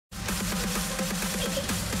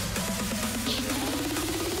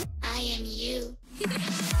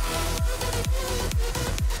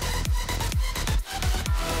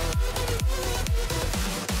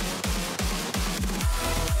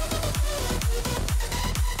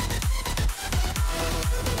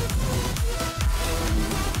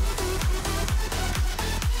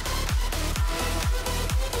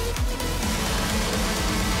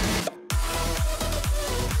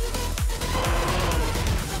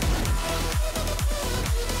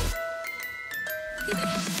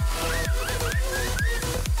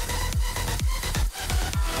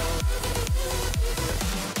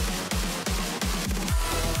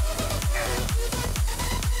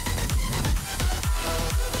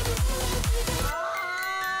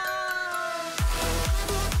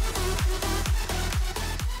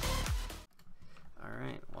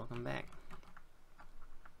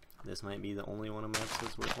This might be the only one of my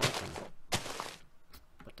episodes worth watching,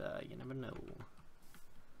 but you never know.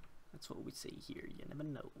 That's what we say here, you never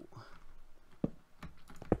know.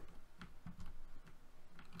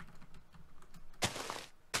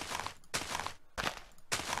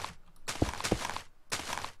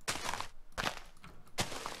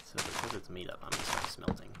 So because it's made up, I'm gonna start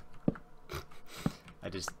smelting. I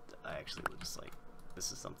actually was just like,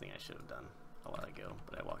 this is something I should have done a while ago,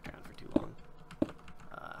 but I walked around for too long.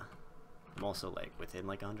 I'm also like within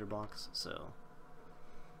like 100 blocks, so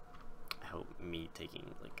I hope me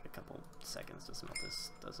taking like a couple seconds to smelt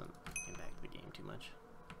this doesn't impact the game too much.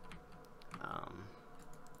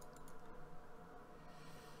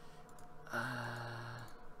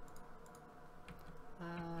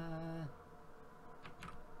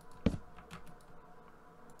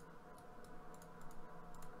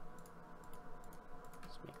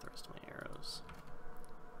 Let's make the rest of my arrows.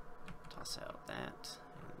 Toss out that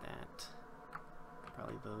and that.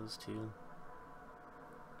 Probably those two.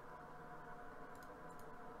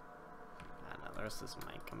 I don't know, the rest of this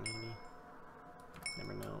might come handy.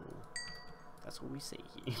 Never know. That's what we say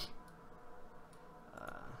here.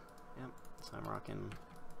 Yep, so I'm rocking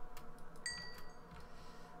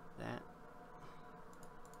that.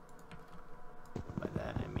 By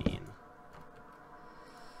that I mean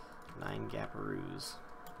 9 gaparoos.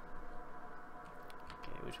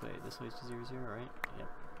 Okay, which way? This way's to 0, 0, right? Yep.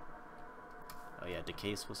 Oh yeah,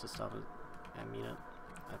 Decay's supposed to stop at meetup?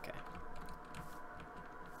 Okay.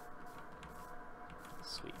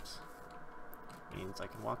 Sweet. Means I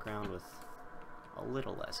can walk around with a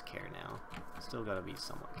little less care now. Still gotta be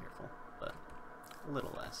somewhat careful, but a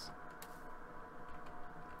little less.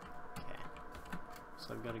 Okay.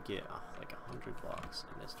 So I've gotta get like 100 blocks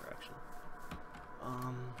in this direction.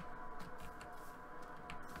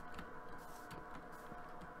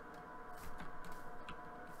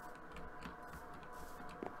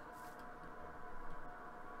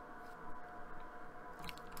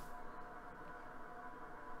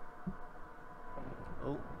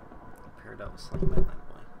 Oh, paired up with Slain by Lamb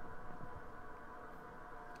Boy.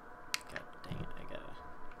 God dang it, I gotta...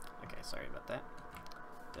 Okay, sorry about that.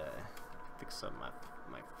 Fix up my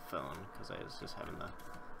phone, because I was just having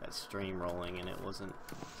that stream rolling and it wasn't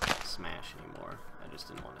Smash anymore. I just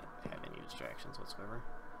didn't want to have any distractions whatsoever.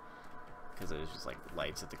 Because it was just like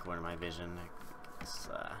lights at the corner of my vision. It's,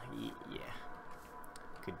 yeah.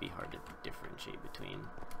 Could be hard to differentiate between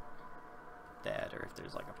that or if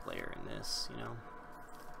there's like a player in this, you know.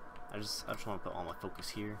 I just want to put all my focus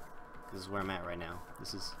here. This is where I'm at right now.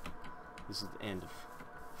 This is the end of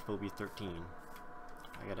Phobia 13.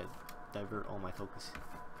 I gotta divert all my focus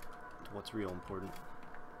to what's real important.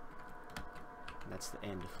 And that's the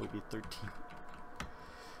end of Phobia 13.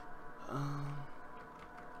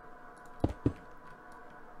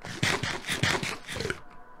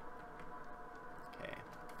 Okay.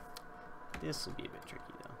 This will be a bit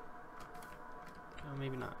tricky though. No,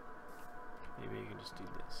 maybe not. Maybe I can just do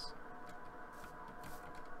this.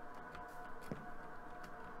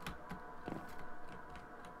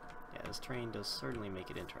 Yeah, this terrain does certainly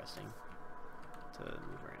make it interesting to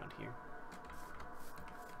move around here.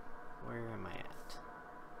 Where am I at?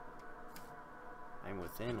 I'm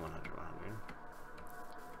within 100, 100.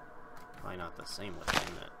 Probably not the same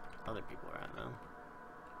within that other people are at though.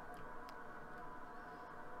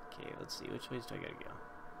 Okay, let's see. Which ways do I gotta go?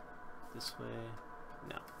 This way?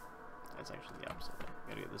 No. That's actually the opposite way. I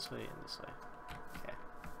gotta go this way and this way. Okay.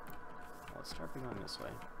 Well, let's start by going this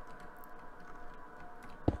way.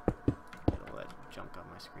 Get all that junk off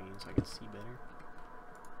my screen so I can see better.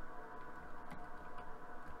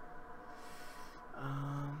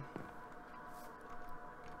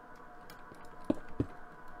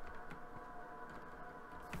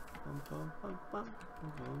 Bum, bum, bum, bum,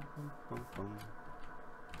 bum, bum, bum, bum.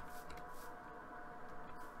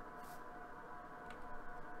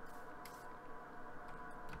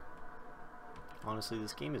 honestly,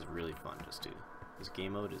 this game is really fun just to, this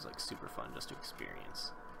game mode is like super fun just to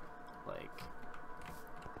experience. Like,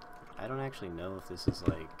 I don't actually know if this is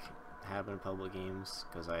like happen in public games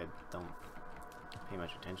because I don't pay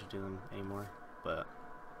much attention to them anymore, but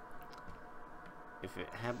if it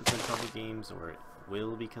happens in public games, or it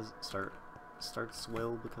will because starts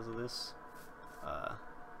because of this, I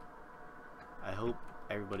hope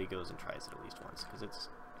everybody goes and tries it at least once because it's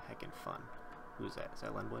heckin' fun. Who's that? Is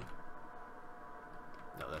that Len Boy?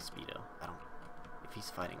 No, that's Speedo. I don't. If he's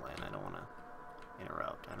fighting Len, I don't want to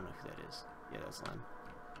interrupt. I don't know who that is. Yeah, that's Len.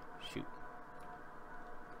 Shoot.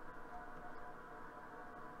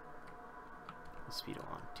 Speedo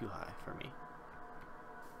on. Too high for me.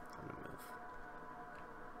 I'm gonna move.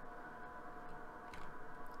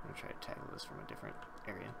 I'm gonna try to tackle this from a different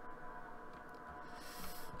area.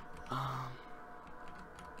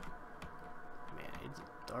 Man, it's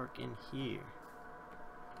dark in here.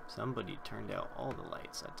 Somebody turned out all the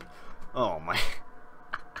lights. Oh my.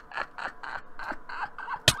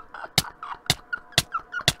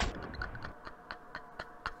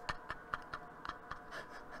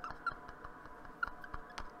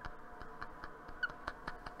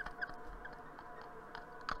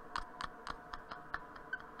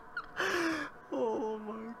 Oh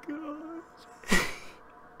my god.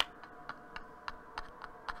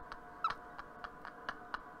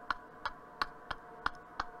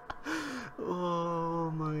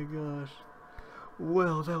 Oh my gosh.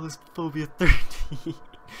 Well, that was Phobia 13.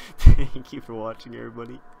 Thank you for watching,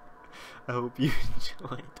 everybody. I hope you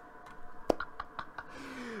enjoyed.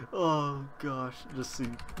 Oh gosh, just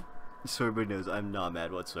so everybody knows, I'm not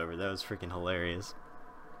mad whatsoever. That was freaking hilarious.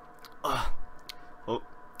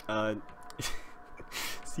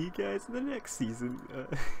 See you guys in the next season.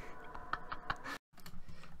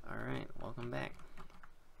 Alright, welcome back.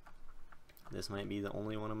 This might be the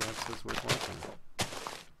only one of my episodes worth watching.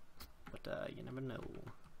 But, you never know.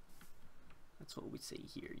 That's what we say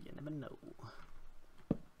here, you never know.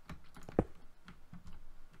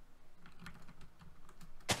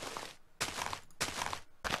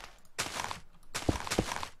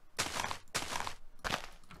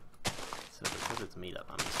 So, because it's made up,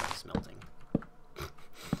 I'm gonna start smelting.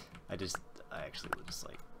 I actually was just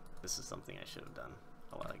like, this is something I should have done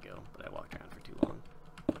a while ago, but I walked around for too long.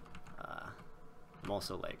 I'm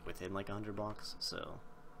also like within like 100 blocks, so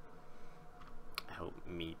I hope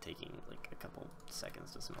me taking like a couple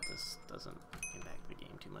seconds to smelt this doesn't impact the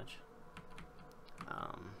game too much.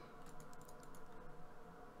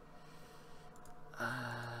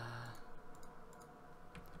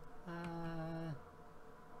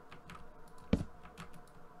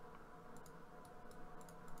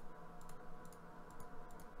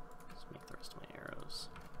 Let's make the rest of my arrows.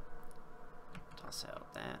 Toss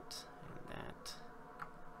out that and that.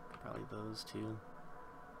 Probably those two.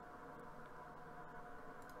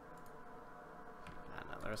 I don't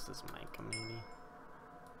know, the rest of this might come maybe.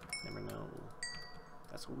 Never know.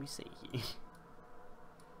 That's what we say here.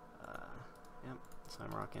 Yep, so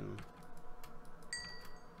I'm rocking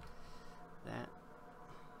that.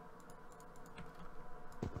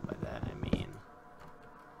 By that I mean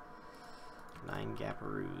 9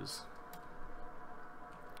 gaparoos.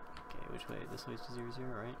 Okay, which way? This way's to 0, 0,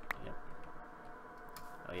 right? Yep.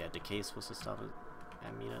 Oh yeah, Decay's supposed to stop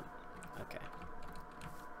at meetup? Okay.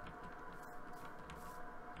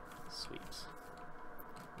 Sweet.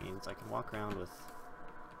 Means I can walk around with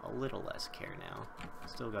a little less care now.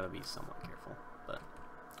 Still gotta be somewhat careful, but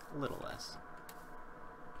a little less.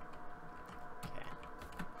 Okay.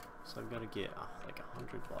 So I've gotta get like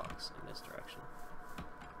 100 blocks in this direction.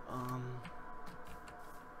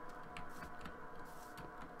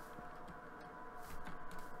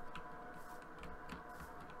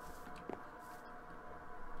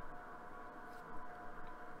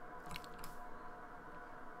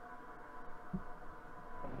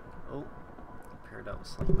 Oh, paired up with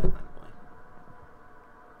slain by Len Boy.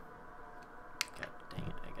 God dang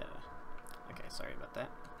it, I gotta. Okay, sorry about that.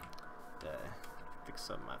 Fix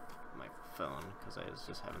up my phone because I was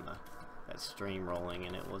just having that stream rolling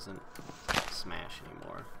and it wasn't Smash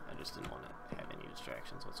anymore. I just didn't want to have any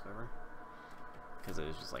distractions whatsoever because it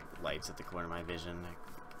was just like lights at the corner of my vision.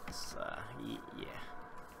 It's yeah,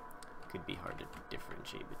 could be hard to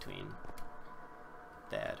differentiate between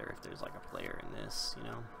that or if there's like a player in this, you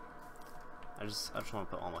know. I just want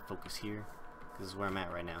to put all my focus here because this is where I'm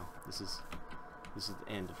at right now. This is the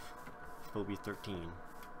end of Phobia 13.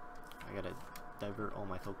 I gotta divert all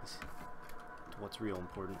my focus to what's real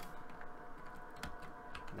important,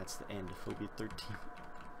 and that's the end of Phobia 13.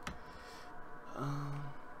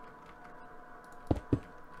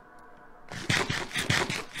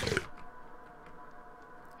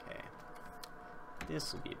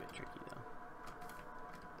 This will be a bit tricky though.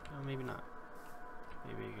 No, maybe not.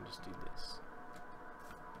 Maybe I can just do this.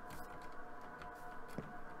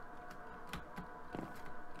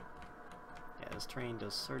 Yeah, this terrain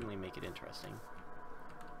does certainly make it interesting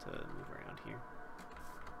to move around here.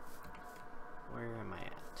 Where am I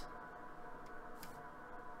at?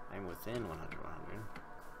 I'm within 100, 100.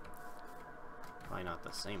 Probably not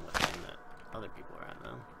the same within that other people are at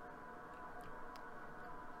though.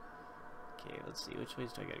 Okay, let's see, which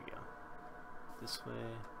ways do I gotta go? This way?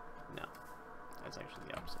 No. That's actually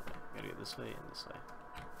the opposite way. I gotta go this way and this way.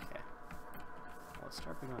 Okay. Well, let's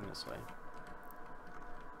start by going this way.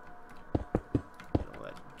 Get all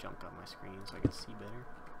that junk off my screen so I can see better.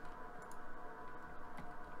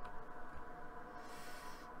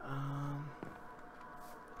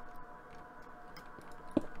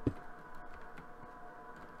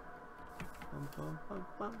 Bum, bum, bum,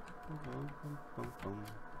 bum, bum, bum, bum, bum.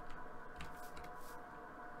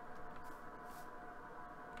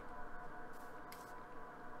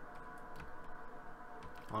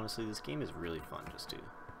 Honestly, this game is really fun just to...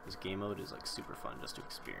 This game mode is like super fun just to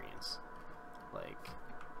experience. Like,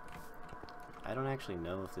 I don't actually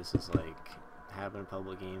know if this is like happen in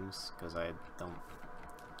public games because I don't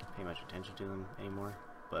pay much attention to them anymore.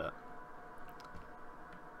 But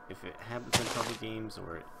if it happens in public games,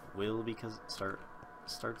 or it will because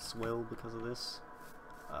starts well because of this,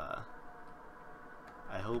 I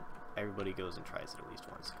hope everybody goes and tries it at least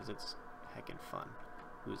once because it's heckin' fun.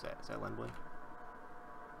 Who's that? Is that Lenboy?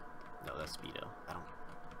 No, that's Speedo. I don't...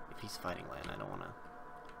 If he's fighting Len, I don't want to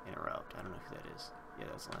interrupt. I don't know who that is. Yeah,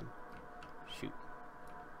 that's Len. Shoot.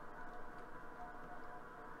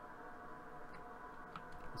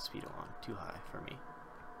 What's Speedo on? Too high for me.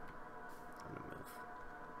 I'm gonna move.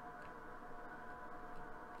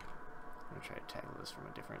 I'm gonna try to tackle this from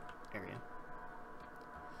a different area.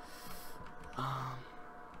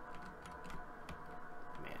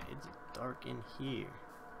 Man, it's dark in here.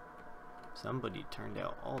 Somebody turned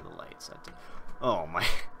out all the lights. Oh my.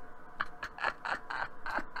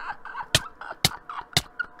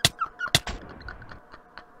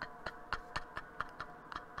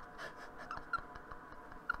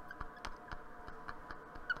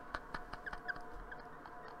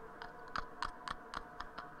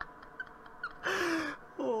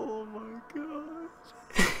 Oh my god.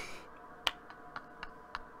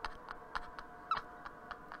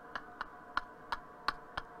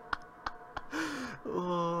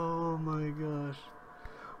 Oh my gosh.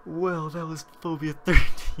 Well, that was Phobia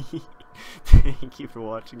 13. Thank you for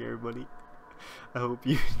watching, everybody. I hope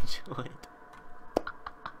you enjoyed.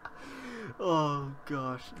 Oh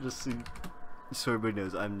gosh, just so everybody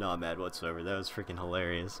knows, I'm not mad whatsoever. That was freaking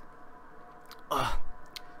hilarious.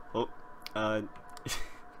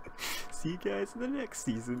 See you guys in the next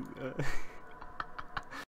season.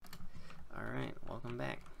 Alright, welcome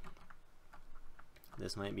back.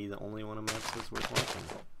 This might be the only one of my episodes worth watching.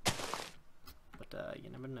 But, you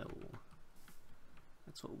never know.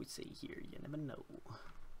 That's what we say here, you never know.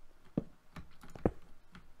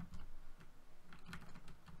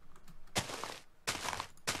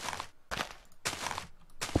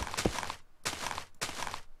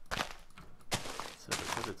 So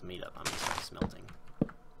because it's made up, I'm gonna start smelting.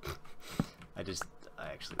 I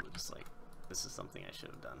actually was just like, this is something I should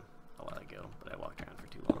have done a while ago, but I walked around for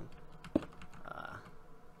too long.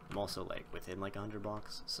 I'm also like within like 100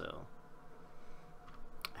 blocks, so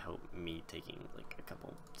I hope me taking like a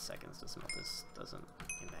couple seconds to smelt this doesn't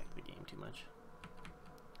impact the game too much.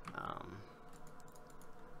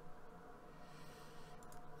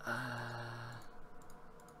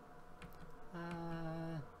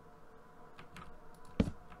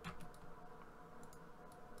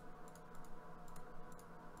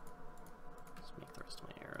 Let's make the rest of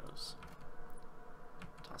my arrows.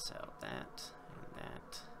 Toss out that and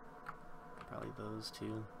that. Probably those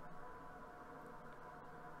two.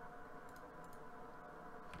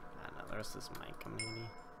 I don't know, the rest of this might come maybe.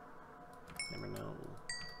 Never know.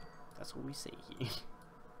 That's what we say here.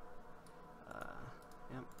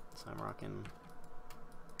 Yep, so I'm rocking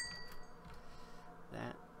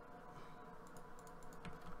that.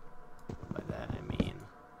 By that I mean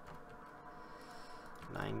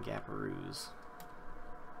 9 gaparoos.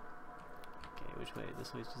 Okay, which way?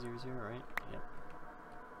 This way's to 0, 0, right? Yep.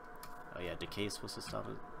 Oh yeah, Decay's supposed to stop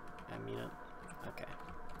at meetup? Okay.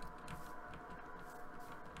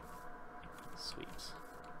 Sweet.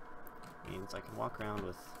 Means I can walk around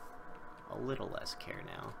with a little less care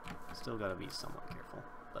now. Still gotta be somewhat careful,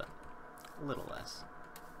 but a little less.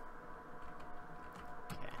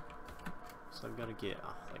 Okay. So I've gotta get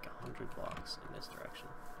like 100 blocks in this direction.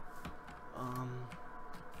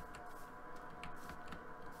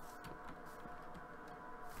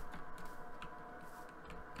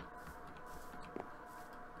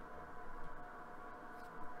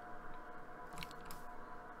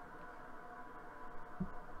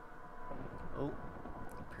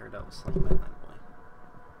 I was slain by that boy.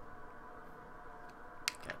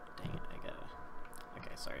 God dang it, I gotta...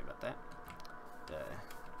 Okay, sorry about that.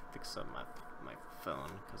 Fix up my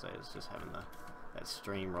phone, because I was just having that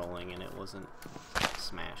stream rolling and it wasn't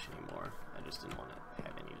Smash anymore. I just didn't want to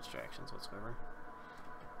have any distractions whatsoever.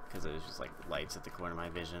 Because it was just like lights at the corner of my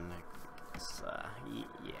vision. It's,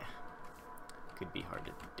 yeah. Could be hard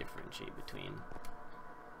to differentiate between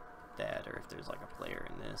that or if there's like a player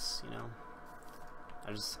in this, you know.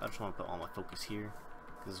 I just want to put all my focus here.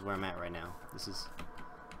 This is where I'm at right now. This is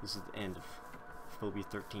the end of Phobia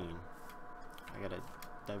 13. I gotta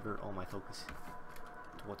divert all my focus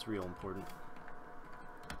to what's real important.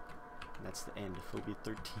 And that's the end of Phobia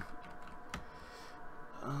 13.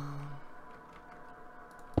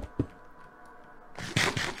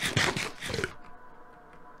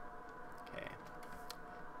 Okay.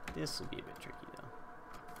 This will be a bit tricky though.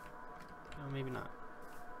 No, maybe not.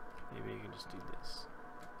 Maybe I can just do this.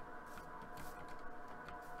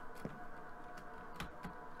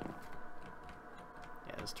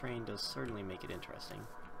 Yeah, this terrain does certainly make it interesting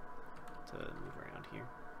to move around here.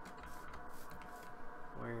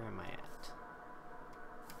 Where am I at?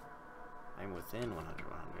 I'm within 100,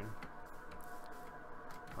 100.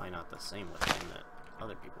 Probably not the same within that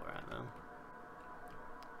other people are at though.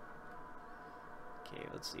 Okay,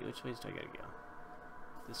 let's see. Which ways do I gotta go?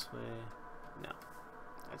 This way? No.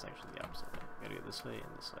 That's actually the opposite way. I gotta go this way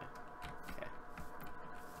and this way. Okay.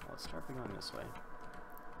 Well, let's start by going this way.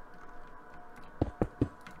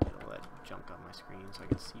 Get all that junk off my screen so I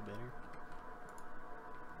can see better.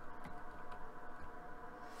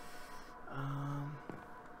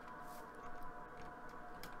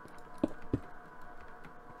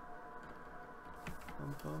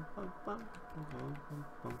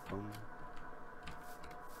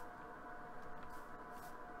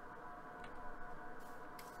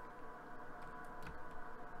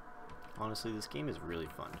 Honestly, this game is really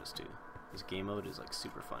fun just to... This game mode is like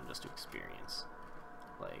super fun just to experience.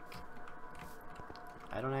 Like,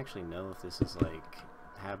 I don't actually know if this is like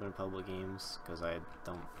happen in public games because I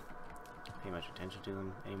don't pay much attention to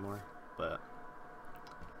them anymore, but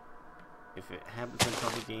if it happens in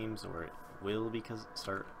public games or it will because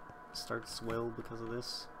starts well because of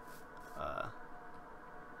this,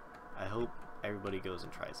 I hope everybody goes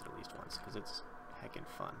and tries it at least once because it's heckin'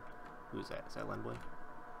 fun. Who's that? Is that Lenboy?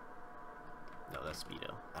 No, that's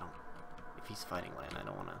Speedo. If he's fighting Len, I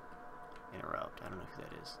don't want to interrupt. I don't know who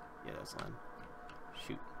that is. Yeah, that's Len.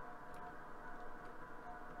 Shoot.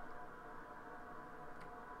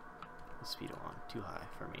 The Speedo on. Too high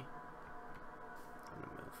for me. I'm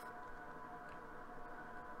gonna move.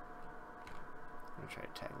 I'm gonna try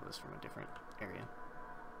to tackle this from a different area.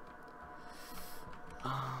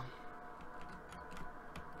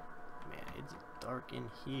 Man, it's dark in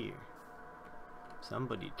here.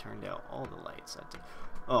 Somebody turned out all the lights.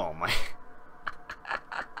 Oh my.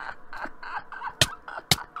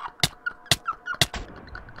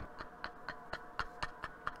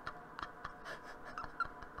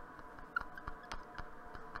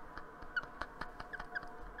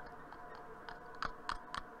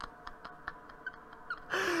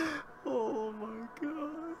 Oh my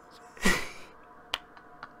god.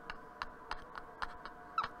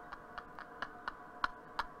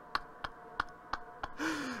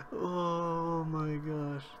 Oh my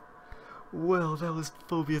gosh. Well, that was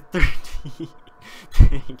Phobia 13.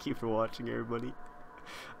 Thank you for watching, everybody.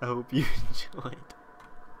 I hope you enjoyed.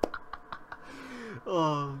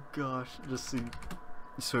 Oh gosh, just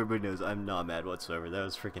so everybody knows, I'm not mad whatsoever. That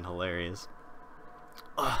was freaking hilarious.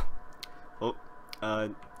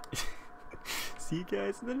 See you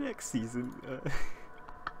guys in the next season.